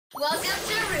Welcome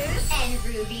to Ruth and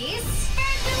Ruby's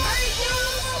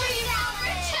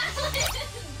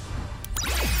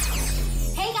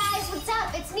Hey guys, what's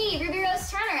up? It's me, Ruby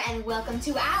Rose Turner, and welcome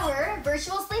to our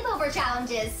virtual sleepover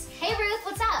challenges. Hey Ruth,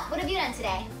 what's up? What have you done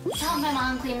today? Helped my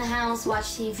mom clean the house,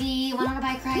 watched TV, went on a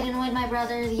bike ride, annoyed my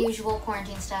brother, the usual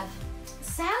quarantine stuff.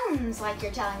 Sounds like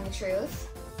you're telling the truth.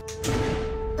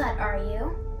 But are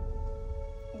you?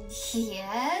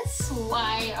 Yes?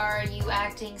 Why are you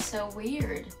acting so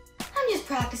weird? I'm just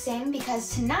practicing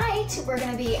because tonight we're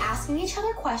going to be asking each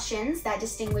other questions that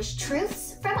distinguish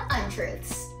truths from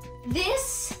untruths.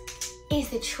 This is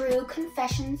the True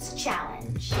Confessions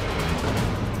Challenge.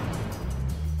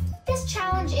 This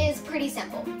challenge is pretty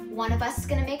simple. One of us is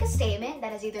going to make a statement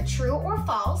that is either true or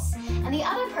false, and the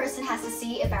other person has to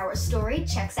see if our story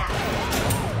checks out.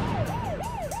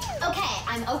 Okay,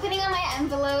 I'm opening up my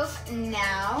envelope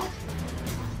now.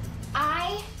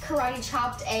 I karate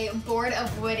chopped a board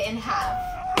of wood in half.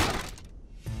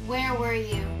 Where were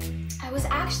you? I was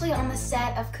actually on the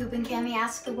set of Coop and Cami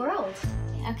Ask the World.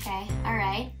 Okay, all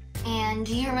right. And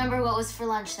do you remember what was for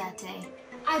lunch that day?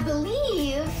 I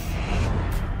believe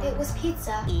it was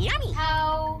pizza. Yummy!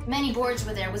 How many boards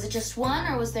were there? Was it just one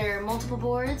or was there multiple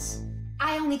boards?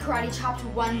 I only karate chopped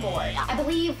one board. I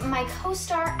believe my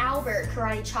co-star Albert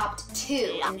karate chopped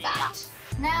two, in fact.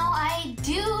 Now, I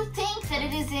do think that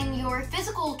it is in your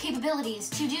physical capabilities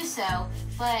to do so,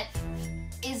 but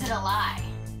is it a lie?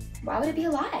 Why would it be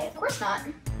a lie? Of course not.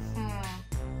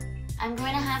 I'm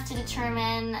going to have to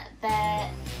determine that...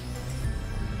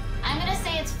 I'm going to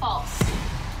say it's false.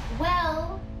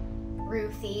 Well,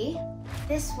 Ruthie,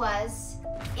 this was,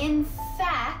 in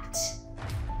fact,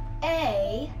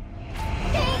 a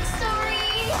fake story!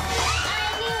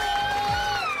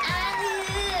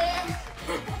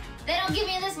 They don't give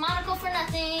me this monocle for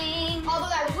nothing. Although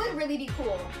that would really be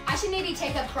cool. I should maybe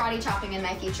take up karate chopping in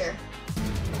my future.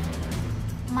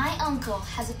 My uncle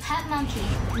has a pet monkey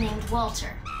named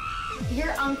Walter.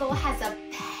 Your uncle has a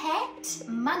pet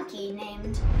monkey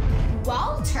named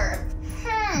Walter.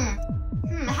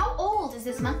 How old is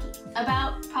this monkey?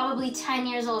 About probably 10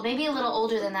 years old, maybe a little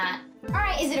older than that. All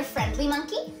right, is it a friendly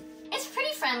monkey? It's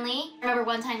pretty friendly. I remember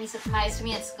one time he surprised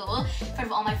me at school in front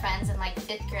of all my friends in like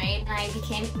 5th grade, and I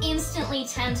became instantly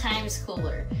 10 times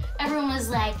cooler. Everyone was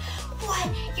like, "What?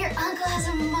 Your uncle has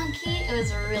a monkey?" It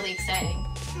was really exciting.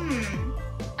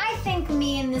 I think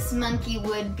me and this monkey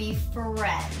would be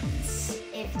friends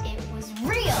if it was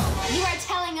real. You are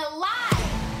telling a lie.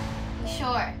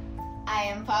 Sure. I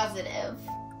am positive.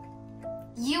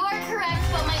 You are correct,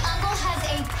 but my uncle has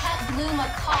a pet blue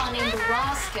macaw named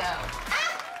Roscoe.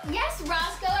 Yes,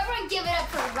 Roscoe. Everyone give it up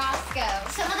for Roscoe.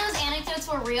 Some of those anecdotes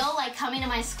were real, like coming to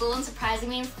my school and surprising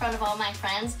me in front of all my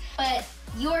friends, but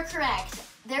you're correct.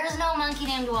 There is no monkey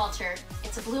named Walter.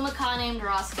 It's a blue macaw named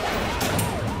Roscoe.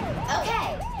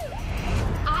 Okay.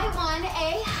 I won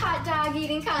a hot dog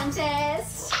eating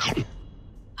contest.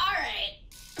 All right.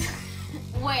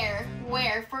 Where?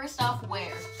 First off,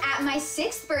 where? At my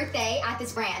 6th birthday at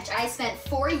this ranch. I spent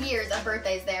 4 years of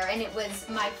birthdays there, and it was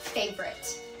my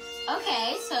favorite.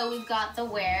 Okay, so we've got the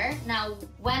where. Now,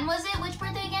 when was it? Which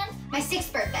birthday again? My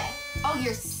 6th birthday. Oh,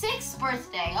 your 6th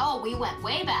birthday. Oh, we went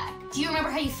way back. Do you remember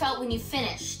how you felt when you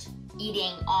finished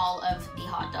eating all of the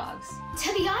hot dogs?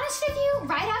 To be honest with you,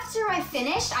 right after I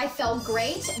finished, I felt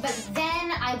great, but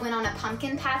then I went on a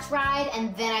pumpkin patch ride,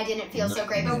 and then I didn't feel so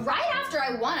great. But right after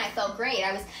I won, I felt great.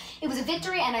 It was a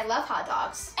victory, and I love hot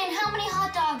dogs. And how many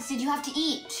hot dogs did you have to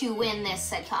eat to win this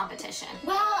said competition?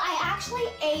 Well, I actually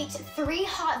ate 3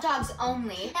 hot dogs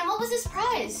only. And what was this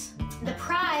prize? The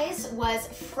prize was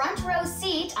front row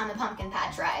seat on the pumpkin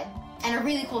patch ride, and a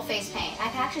really cool face paint. I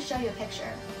can actually show you a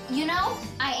picture. You know,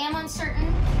 I am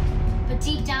uncertain, but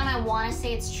deep down I want to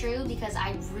say it's true because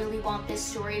I really want this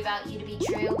story about you to be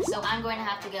true, so I'm going to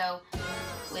have to go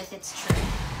with it's true.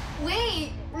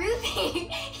 Wait,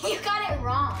 Ruthie, you got it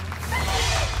wrong.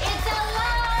 It's a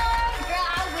lie! Girl,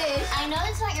 I wish. I know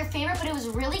that's not your favorite, but it was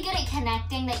really good at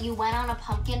connecting that you went on a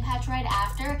pumpkin patch ride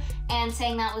after and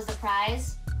saying that was the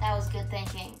prize. That was good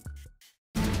thinking.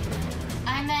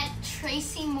 I met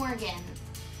Tracy Morgan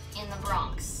in the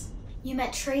Bronx. You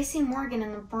met Tracy Morgan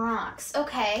in the Bronx.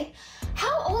 Okay.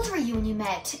 How old were you when you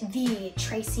met the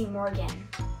Tracy Morgan?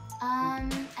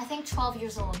 I think 12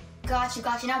 years old. Got you.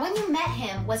 Now, when you met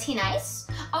him, was he nice?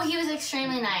 Oh, he was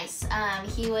extremely nice.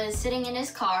 He was sitting in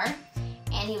his car,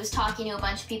 and he was talking to a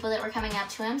bunch of people that were coming up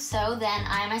to him, so then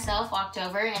I myself walked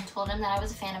over and told him that I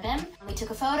was a fan of him. We took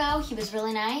a photo, he was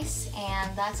really nice,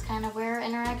 and that's kind of where our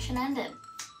interaction ended.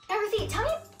 Now, Ruthie, tell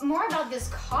me more about this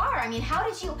car. I mean, how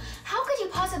could you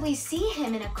possibly see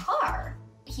him in a car?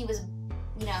 He was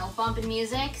you know, bumping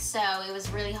music, so it was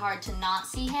really hard to not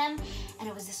see him. And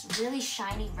it was this really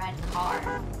shiny red car.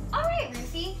 All right,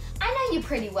 Ruthie, I know you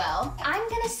pretty well. I'm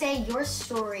gonna say your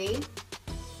story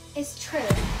is true.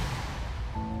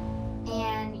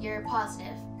 And you're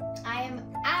positive. I am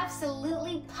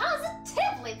absolutely,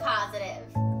 positively positive.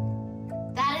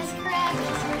 That is correct.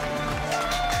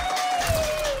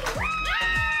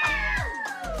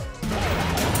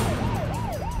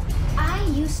 I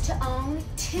used to own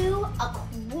 2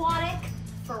 aquatic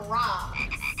frogs.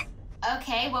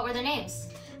 Okay, what were their names?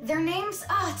 Their names,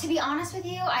 to be honest with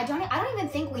you, I don't even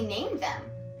think we named them.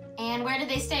 And where did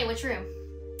they stay? Which room?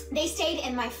 They stayed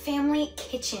in my family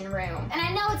kitchen room. And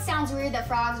I know it sounds weird that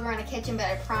frogs were in a kitchen, but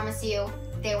I promise you,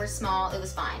 they were small, it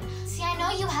was fine. See, I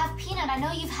know you have Peanut, I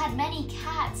know you've had many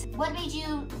cats. What made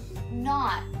you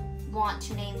not want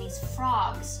to name these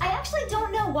frogs? I actually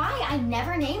don't know why I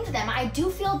never named them. I do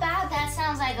feel bad. That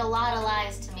sounds like a lot of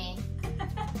lies to me.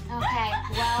 Okay,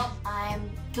 well, I'm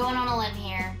going on a limb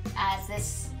here, as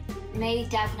this may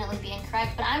definitely be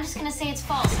incorrect, but I'm just gonna say it's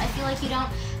false. I feel like you don't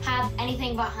have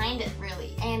anything behind it,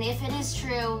 really. And if it is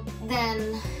true,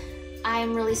 then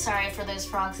I'm really sorry for those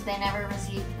frogs that they never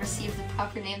received the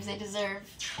proper names they deserve.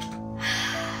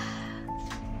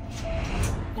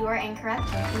 You are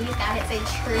incorrect, Ruthie. That is a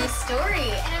true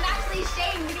story. And I'm actually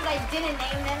ashamed because I didn't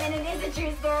name them, and it is a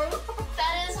true story.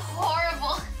 That is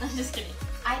horrible. I'm just kidding.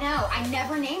 I know, I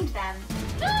never named them.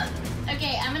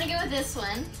 Okay, I'm gonna go with this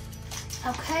one.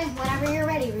 Okay, whenever you're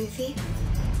ready, Ruthie.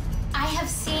 I have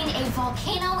seen a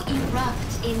volcano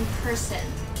erupt in person.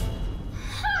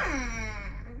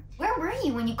 Where were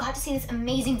you when you got to see this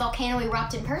amazing volcano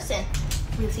erupt in person,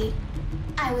 Ruthie?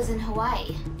 I was in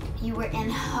Hawaii. You were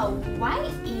in Hawaii.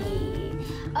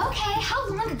 Okay, how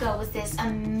long ago was this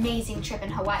amazing trip in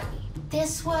Hawaii?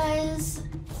 This was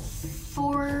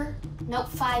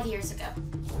 5 years ago.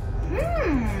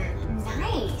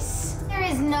 Nice. There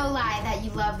is no lie that you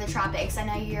love the tropics. I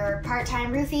know you're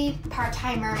part-time Ruthie,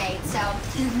 part-time mermaid, so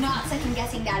not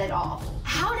second-guessing that at all.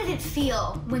 How did it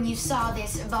feel when you saw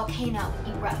this volcano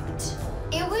erupt?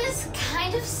 It was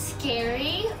kind of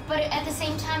scary, but at the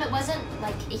same time, it wasn't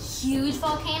like a huge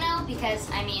volcano because,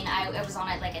 I mean, I was on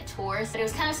it like a tour, so it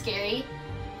was kind of scary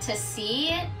to see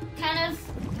it, kind of,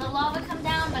 the lava come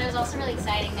down, but it was also really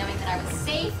exciting knowing that I was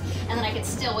safe and that I could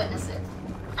still witness it.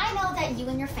 I know that you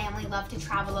and your family love to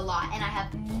travel a lot, and I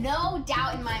have no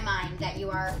doubt in my mind that you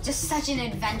are just such an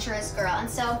adventurous girl, and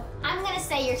so I'm gonna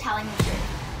say you're telling the truth.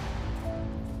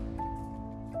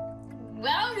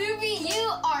 Well, Ruby,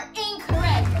 you are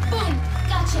incorrect. Boom,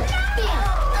 gotcha, bam,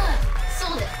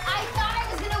 sold it. I thought I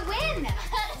was gonna win.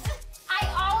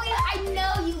 I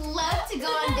know you love to go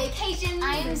on vacations.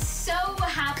 I am so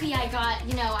happy I got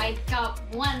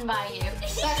won by you.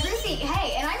 But Ruthie,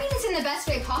 hey, and I mean this in the best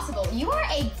way possible. You are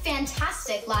a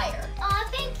fantastic liar. Aw,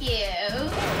 thank you.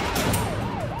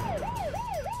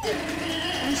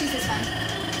 Let me choose this one.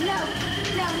 No,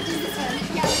 choose this one.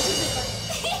 Yeah, choose this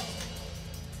one.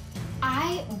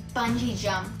 I bungee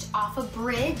jumped off a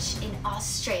bridge in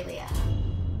Australia.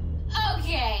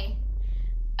 Okay.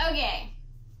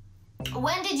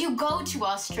 When did you go to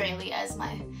Australia is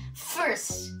my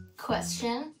first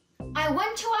question. I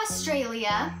went to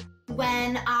Australia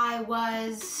when I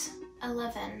was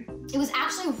 11. It was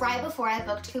actually right before I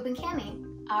booked Coop and Cami.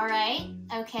 All right.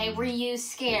 Okay. Were you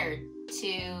scared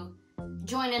to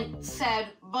join in said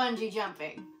bungee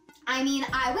jumping? I mean,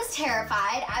 I was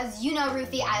terrified. As you know,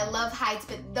 Ruthie, I love heights,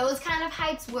 but those kind of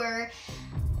heights were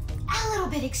a little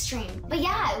bit extreme. But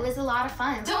yeah, it was a lot of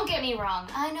fun. Don't get me wrong.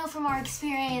 I know from our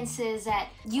experiences that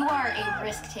you are a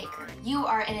risk taker. You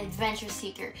are an adventure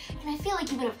seeker. And I feel like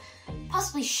you would have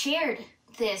possibly shared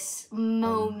this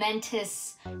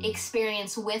momentous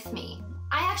experience with me.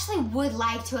 I actually would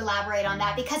like to elaborate on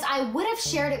that because I would have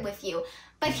shared it with you.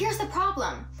 But here's the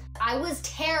problem. I was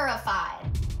terrified.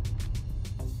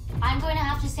 I'm going to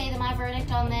have to say that my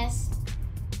verdict on this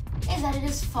is that it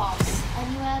is false,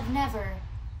 and you have never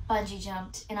bungee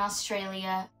jumped in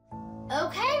Australia.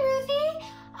 Okay, Ruthie,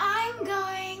 I'm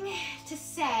going to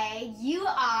say you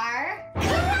are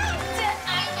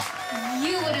correct.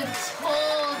 You would have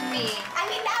told me. I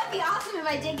mean, that would be awesome if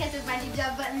I did get this bungee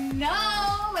jump, but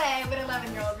no way would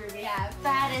 11-year-old Ruby have.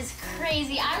 That is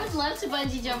crazy. I would love to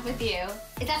bungee jump with you.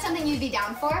 Is that something you'd be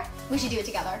down for? We should do it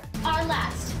together. Our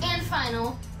last and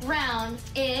final round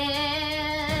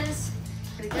is...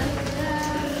 Here we go.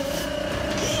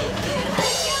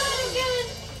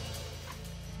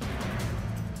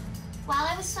 While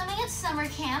I was swimming at summer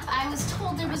camp, I was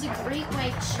told there was a great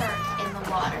white shark in the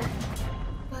water.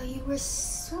 Well, you were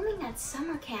swimming at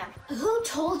summer camp. Who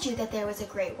told you that there was a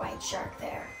great white shark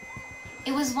there?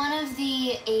 It was one of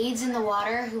the aides in the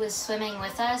water who was swimming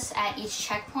with us at each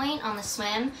checkpoint on the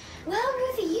swim. Well,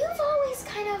 Ruthie, you've always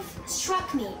kind of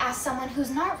struck me as someone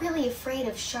who's not really afraid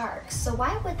of sharks, so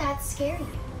why would that scare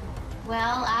you?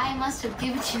 Well, I must have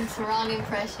given you the wrong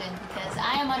impression because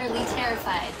I am utterly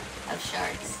terrified of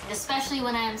sharks. Especially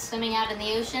when I am swimming out in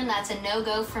the ocean, that's a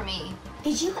no-go for me.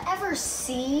 Did you ever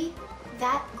see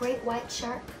that great white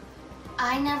shark?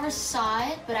 I never saw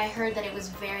it, but I heard that it was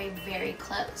very, very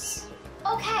close.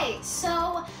 Okay,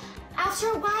 so after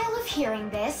a while of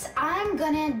hearing this, I'm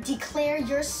gonna declare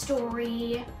your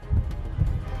story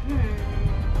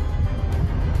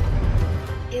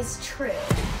is true.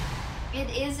 It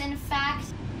is, in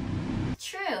fact,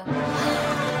 true. I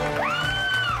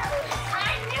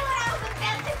knew it! I was the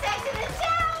best detective in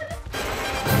town!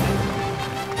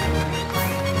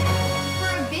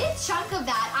 For a big chunk of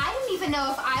that, I didn't even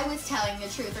know if I was telling the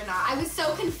truth or not. I was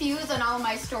so confused on all of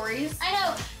my stories. I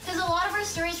know, because a lot of our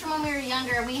stories from when we were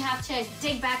younger, we have to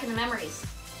dig back in the memories.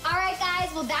 All right,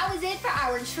 guys, well, that was it for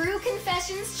our True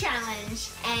Confessions Challenge.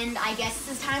 And I guess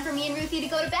it's time for me and Ruthie to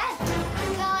go to bed.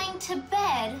 Going to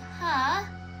bed, huh?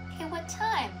 Okay, what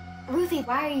time? Ruthie,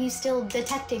 why are you still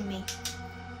detecting me?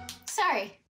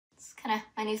 Sorry. It's kind of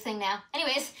my new thing now.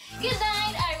 Anyways, good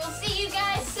night. I will see you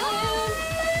guys soon.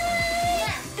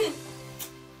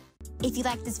 If you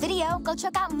liked this video, go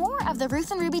check out more of the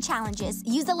Ruth and Ruby challenges.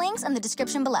 Use the links in the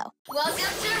description below. Welcome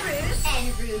to Ruth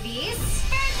and Ruby's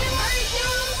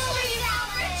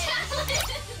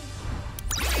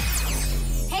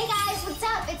Hey guys, what's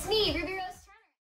up? It's me, Ruby Rose